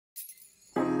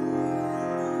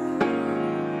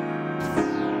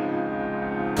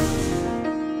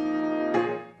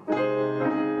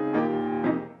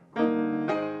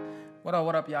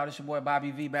What up, y'all? This your boy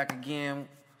Bobby V back again.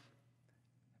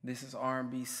 This is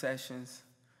R&B Sessions.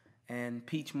 And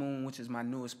Peach Moon, which is my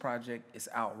newest project, is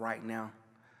out right now.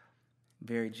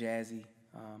 Very jazzy,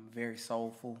 very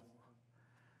soulful.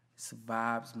 It's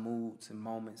vibes, moods, and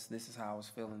moments. This is how I was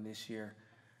feeling this year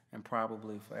and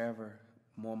probably forever.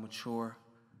 More mature,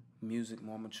 music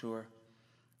more mature.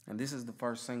 And this is the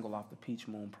first single off the Peach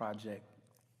Moon project,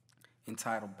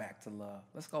 entitled Back to Love.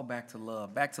 Let's go back to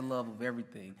love. Back to love of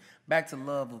everything. Back to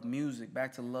love of music.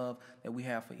 Back to love that we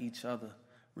have for each other.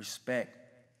 Respect,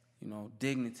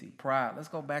 dignity, pride. Let's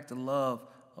go back to love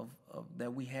of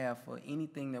that we have for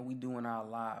anything that we do in our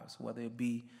lives, whether it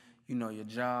be, your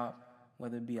job,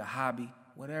 whether it be a hobby,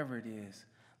 whatever it is.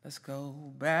 Let's go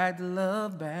back to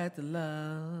love, back to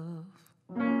love.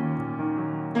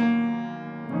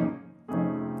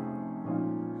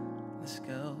 Let's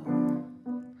go.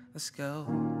 Let's go.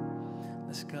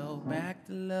 Let's go back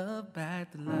to love,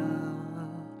 back to love.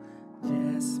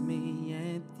 Just me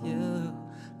and you.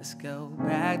 Let's go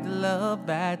back to love,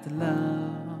 back to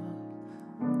love.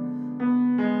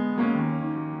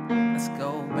 Let's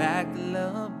go back to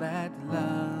love, back to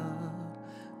love.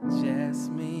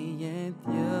 Just me and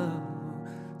you.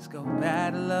 Let's go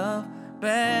back to love,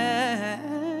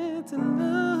 back to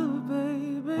love,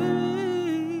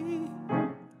 baby.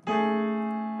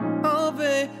 Oh,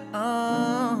 baby,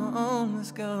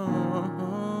 let's go.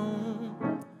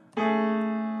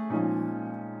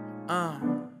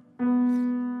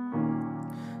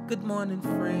 Good morning,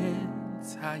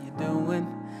 friends. How you doing?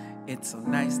 It's so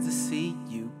nice to see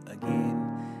you again.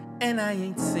 And I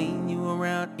ain't seen you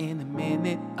around in a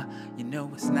minute.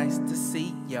 It's nice to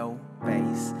see your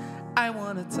face. I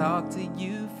wanna talk to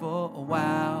you for a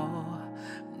while.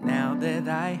 Now that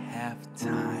I have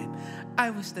time, I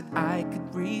wish that I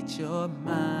could read your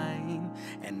mind,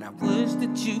 and I wish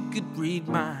that you could read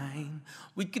mine.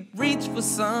 We could reach for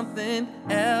something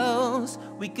else.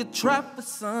 We could try for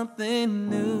something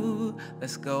new.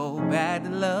 Let's go back to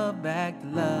love, back to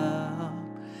love.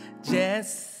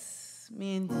 Just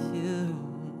me and you.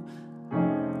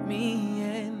 Me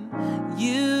and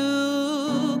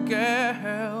you,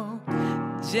 girl.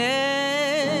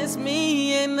 Just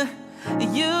me and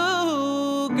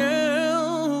you,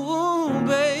 girl,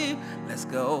 babe. Let's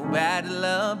go back to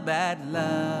love, back to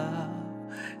love.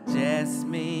 Just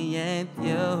me and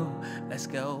you. Let's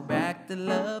go back to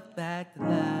love, back to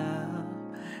love.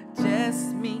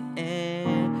 Just me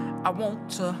and I want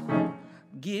to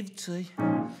give to you.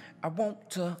 I want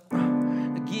to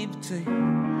give to you.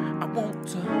 I want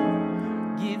to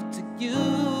give to you.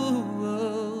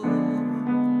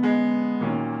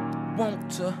 I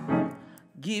want to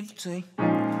give to you.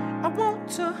 I want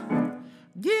to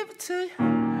give it to you.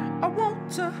 I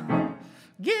want to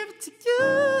give it to you.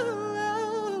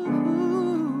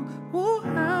 Ooh,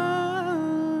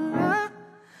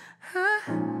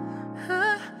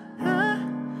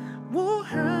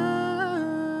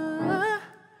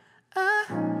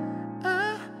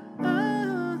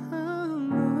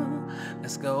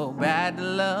 Let's go back to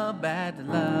love, back to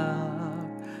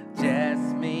love.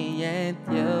 Just me and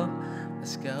you.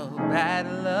 Let's go back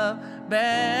to love,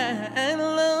 back to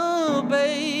love,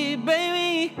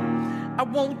 baby. I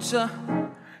want to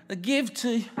give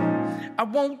to you. I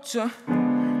want to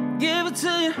give it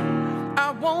to you.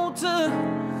 I want to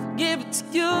give it to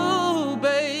you,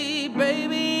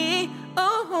 baby.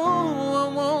 Oh,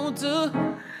 I want to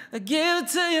give it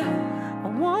to you. I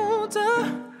want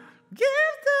to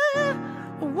give it to you.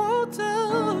 I want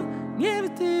to give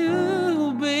it to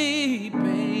you,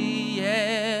 baby.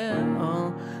 Yeah.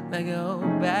 Let's go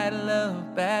back to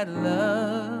love, back to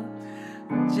love.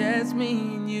 Just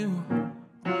me and you.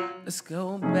 Let's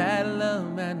go back to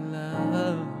love, back to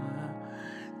love.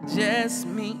 Just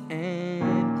me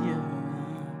and you.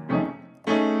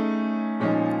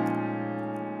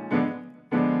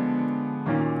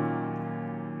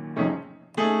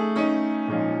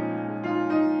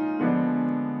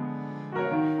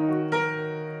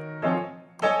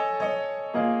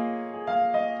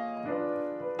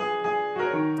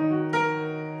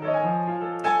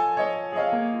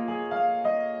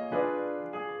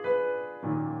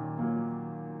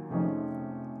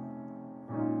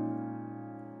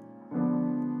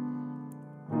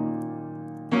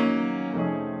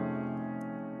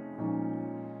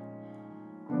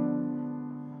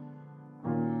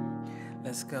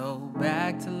 Let's go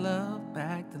back to love,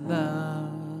 back to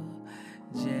love.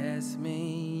 Just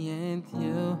me and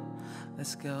you.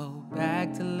 Let's go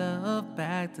back to love,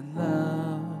 back to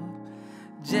love.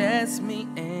 Just me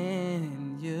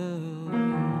and you.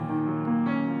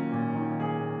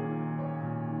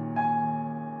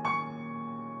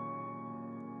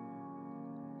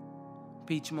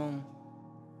 Peach Moon,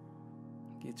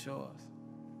 get yours.